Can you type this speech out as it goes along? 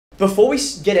before we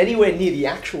get anywhere near the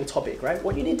actual topic, right,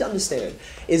 what you need to understand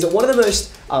is that one of the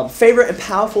most favorite and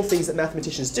powerful things that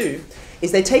mathematicians do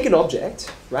is they take an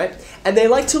object, right, and they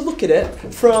like to look at it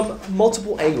from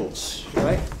multiple angles,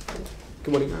 right?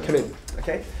 Good morning, come in,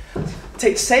 okay?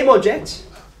 Take same object,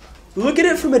 look at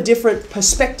it from a different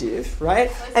perspective,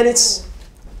 right? And it's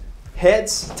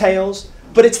heads, tails,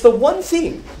 but it's the one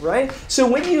thing, right? So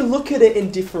when you look at it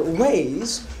in different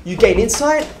ways, you gain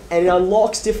insight and it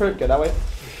unlocks different, go that way.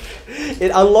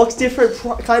 It unlocks different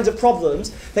kinds of problems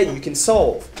that you can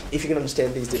solve if you can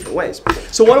understand these different ways.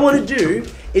 So what I want to do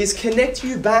is connect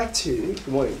you back to, good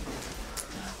morning,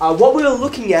 what we were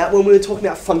looking at when we were talking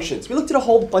about functions. We looked at a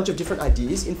whole bunch of different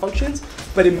ideas in functions,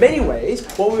 but in many ways,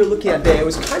 what we were looking at there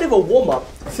was kind of a warm-up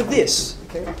for this.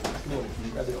 Okay?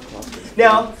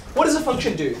 Now, what does a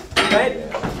function do?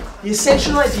 Right? The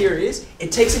essential idea is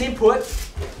it takes an input,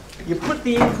 you put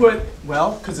the input,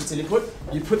 well, because it's an input,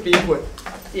 you put the input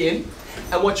in,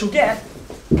 and what you'll get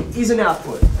is an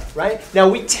output. Right? Now,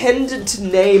 we tended to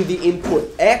name the input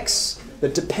x, the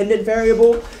dependent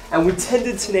variable, and we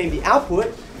tended to name the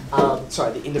output,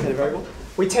 the independent variable,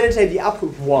 we tended to name the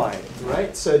output y,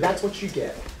 right? So that's what you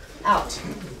get out.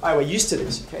 All right, we're used to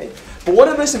this, okay? But one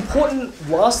of the most important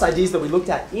last ideas that we looked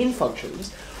at in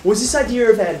functions was this idea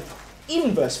of an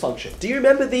inverse function. Do you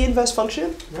remember the inverse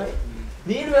function? Right?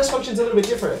 The inverse function is a little bit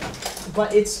different,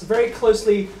 but it's very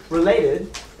closely related,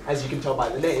 as you can tell by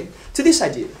the name, to this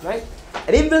idea, right?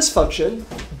 An inverse function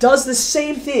does the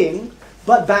same thing,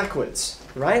 but backwards,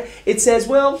 right? It says,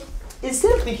 well,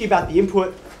 instead of thinking about the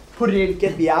input, put it in,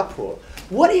 get the output,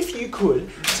 what if you could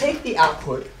take the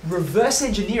output, reverse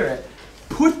engineer it,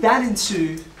 put that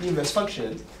into the inverse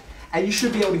function, and you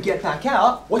should be able to get back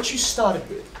out what you started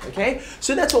with, okay?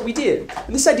 So that's what we did.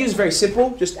 And this idea is very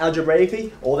simple, just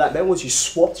algebraically. All that meant was you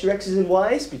swapped your x's and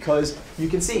y's because you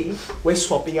can see we're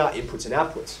swapping our inputs and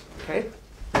outputs, okay?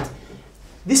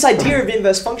 This idea of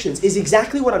inverse functions is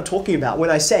exactly what I'm talking about when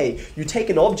I say you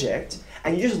take an object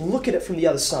and you just look at it from the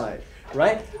other side,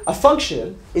 right? A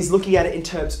function is looking at it in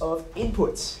terms of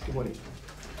inputs. Good morning.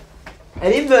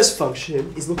 An inverse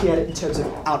function is looking at it in terms of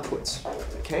outputs,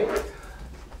 okay?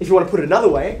 If you want to put it another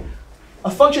way, a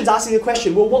function's asking the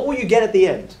question, well, what will you get at the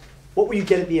end? What will you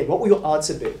get at the end? What will your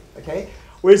answer be, okay?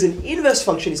 Whereas an inverse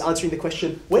function is answering the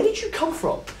question, where did you come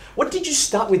from? What did you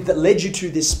start with that led you to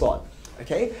this spot?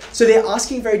 Okay? So they're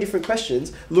asking very different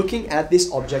questions, looking at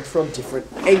this object from different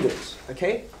angles,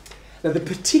 okay? Now the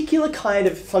particular kind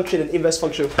of function, an inverse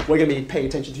function, we're going to be paying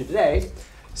attention to today,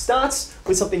 starts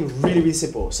with something really, really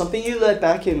simple. Something you learned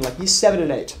back in like year 7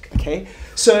 and 8, okay?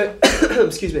 So,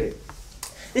 excuse me,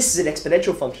 this is an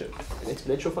exponential function. An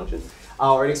exponential function,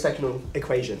 or an exponential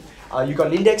equation. You've got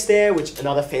an index there, which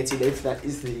another fancy name for that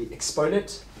is the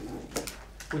exponent,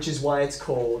 which is why it's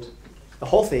called, the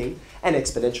whole thing, an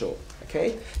exponential.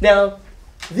 Okay? Now,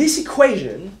 this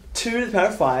equation, 2 to the power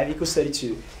of 5 equals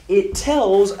 32, it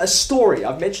tells a story.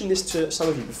 I've mentioned this to some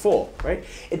of you before, right?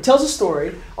 It tells a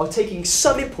story of taking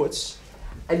some inputs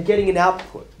and getting an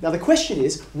output. Now, the question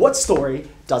is, what story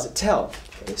does it tell?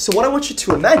 Okay? So what I want you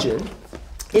to imagine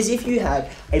is if you had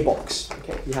a box,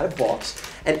 okay? You had a box,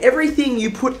 and everything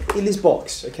you put in this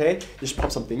box, okay? You just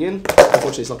pop something in.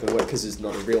 Unfortunately, it's not going to work because it's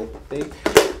not a real thing.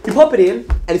 You pop it in,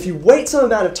 and if you wait some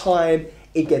amount of time,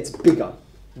 it gets bigger,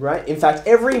 right? In fact,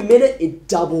 every minute it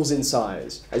doubles in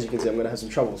size. As you can see, I'm going to have some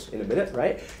troubles in a minute,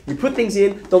 right? You put things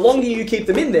in, the longer you keep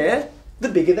them in there, the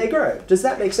bigger they grow. Does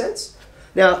that make sense?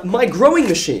 Now, my growing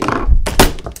machine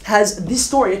has this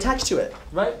story attached to it,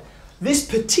 right? This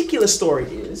particular story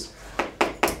is,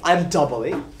 I'm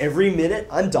doubling. Every minute,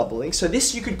 I'm doubling. So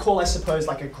this you could call, I suppose,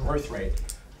 like a growth rate.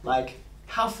 Like,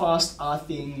 how fast are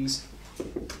things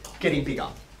getting bigger?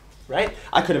 Right?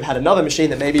 I could have had another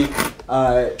machine that maybe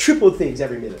tripled things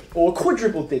every minute or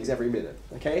quadrupled things every minute.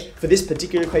 Okay? For this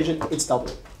particular equation, it's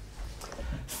doubling.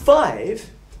 5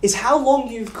 is how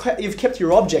long you've kept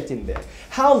your object in there.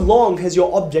 How long has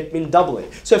your object been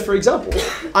doubling? So for example,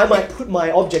 I might put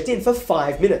my object in for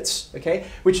 5 minutes. Okay?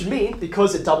 Which would mean,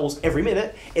 because it doubles every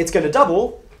minute, it's going to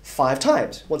double 5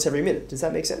 times once every minute. Does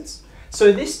that make sense?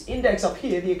 So this index up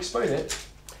here, the exponent,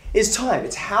 is time.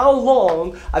 It's how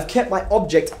long I've kept my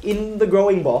object in the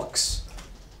growing box,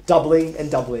 doubling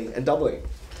and doubling and doubling.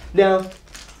 Now,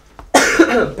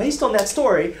 based on that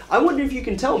story, I wonder if you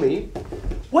can tell me,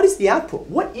 what is the output?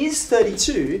 What is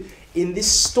 32 in this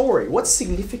story? What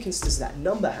significance does that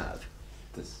number have?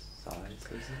 The size,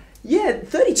 is it? Yeah,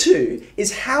 32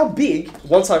 is how big,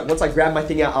 once I grab my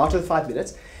thing out after the 5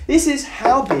 minutes, this is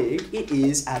how big it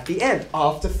is at the end,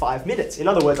 after 5 minutes. In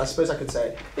other words, I suppose I could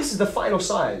say, this is the final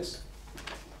size.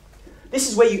 This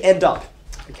is where you end up,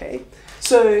 okay?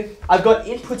 So I've got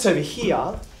inputs over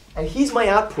here, and here's my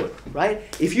output, right?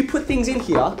 If you put things in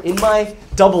here, in my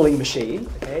doubling machine,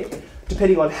 okay,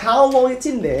 depending on how long it's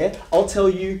in there, I'll tell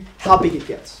you how big it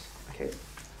gets, okay?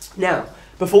 Now,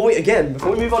 before we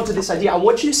move on to this idea, I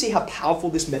want you to see how powerful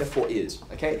this metaphor is,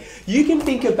 okay? You can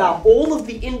think about all of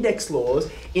the index laws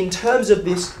in terms of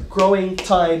this growing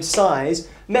times size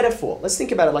metaphor. Let's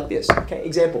think about it like this, okay?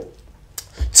 Example,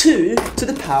 2 to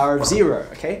the power of 0,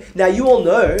 okay? Now you all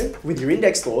know, with your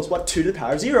index laws, what 2 to the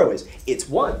power of 0 is. It's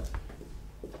 1.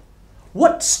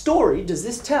 What story does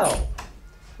this tell?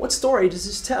 What story does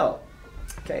this tell?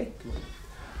 Okay?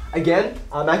 Again,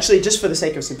 I'm actually, just for the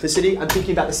sake of simplicity, I'm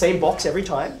thinking about the same box every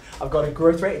time. I've got a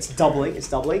growth rate, it's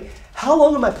doubling. How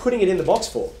long am I putting it in the box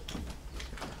for?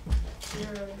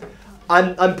 0.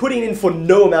 I'm putting it in for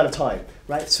no amount of time,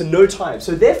 right? So no time.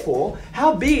 So therefore,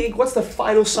 how big, what's the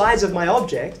final size of my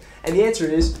object? And the answer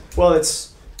is, well,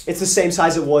 it's the same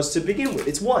size it was to begin with.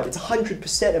 It's 1. It's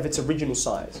 100% of its original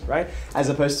size, right? As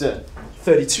opposed to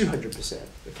 3,200%,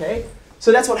 okay?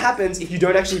 So that's what happens if you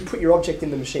don't actually put your object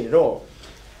in the machine at all.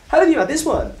 How do you think about this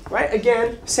one, right?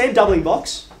 Again, same doubling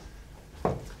box.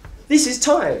 This is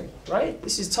time, right?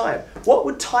 This is time. What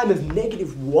would time of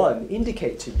 -1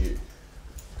 indicate to you?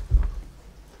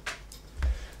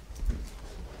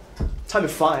 Time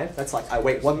of 5, that's like I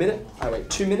wait 1 minute, I wait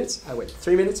 2 minutes, I wait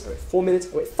 3 minutes, I wait 4 minutes,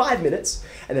 I wait 5 minutes,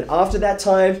 and then after that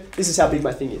time, this is how big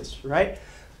my thing is, right?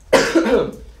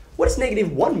 What does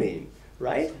 -1 mean,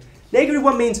 right?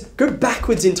 -1 means go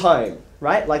backwards in time,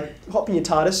 right? Like hop in your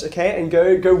TARDIS, okay, and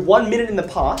go 1 minute in the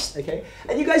past, okay?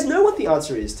 And you guys know what the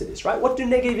answer is to this, right? What do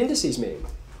negative indices mean?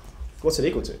 What's it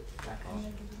equal to?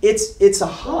 It's a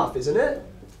half, isn't it?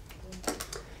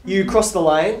 You cross the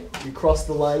line,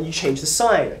 you change the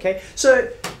sign, okay? So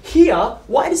here,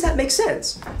 why does that make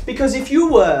sense? Because if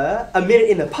you were a minute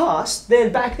in the past,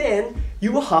 then back then,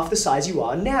 you were half the size you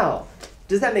are now.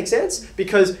 Does that make sense?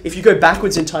 Because if you go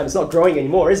backwards in time, it's not growing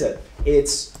anymore, is it?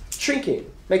 It's shrinking.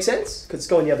 Make sense? Because it's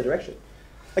going the other direction.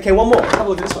 Okay, one more. Have a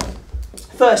look at this one.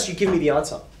 First, you give me the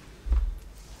answer.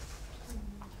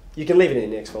 You can leave it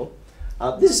in the next form.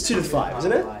 This is 2 to the 5,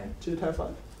 isn't it? 2 to the power of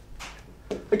 5.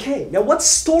 Okay, now what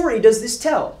story does this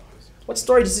tell? What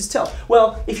story does this tell?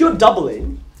 Well, if you're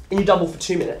doubling, and you double for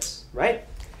 2 minutes, right?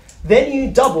 Then you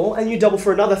double, and you double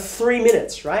for another 3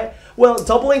 minutes, right? Well,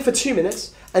 doubling for 2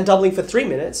 minutes and doubling for 3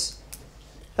 minutes,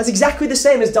 that's exactly the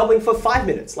same as doubling for 5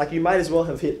 minutes. Like you might as well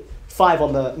have hit 5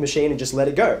 on the machine and just let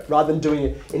it go, rather than doing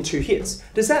it in 2 hits.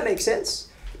 Does that make sense?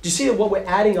 Do you see that what we're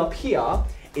adding up here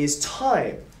is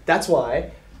time? That's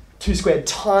why 2 squared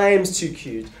times 2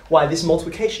 cubed, why this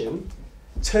multiplication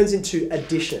turns into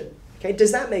addition. Okay,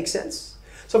 does that make sense?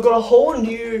 So I've got a whole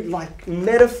new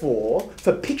metaphor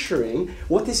for picturing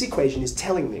what this equation is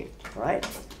telling me, all right?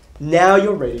 Now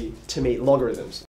you're ready to meet logarithms.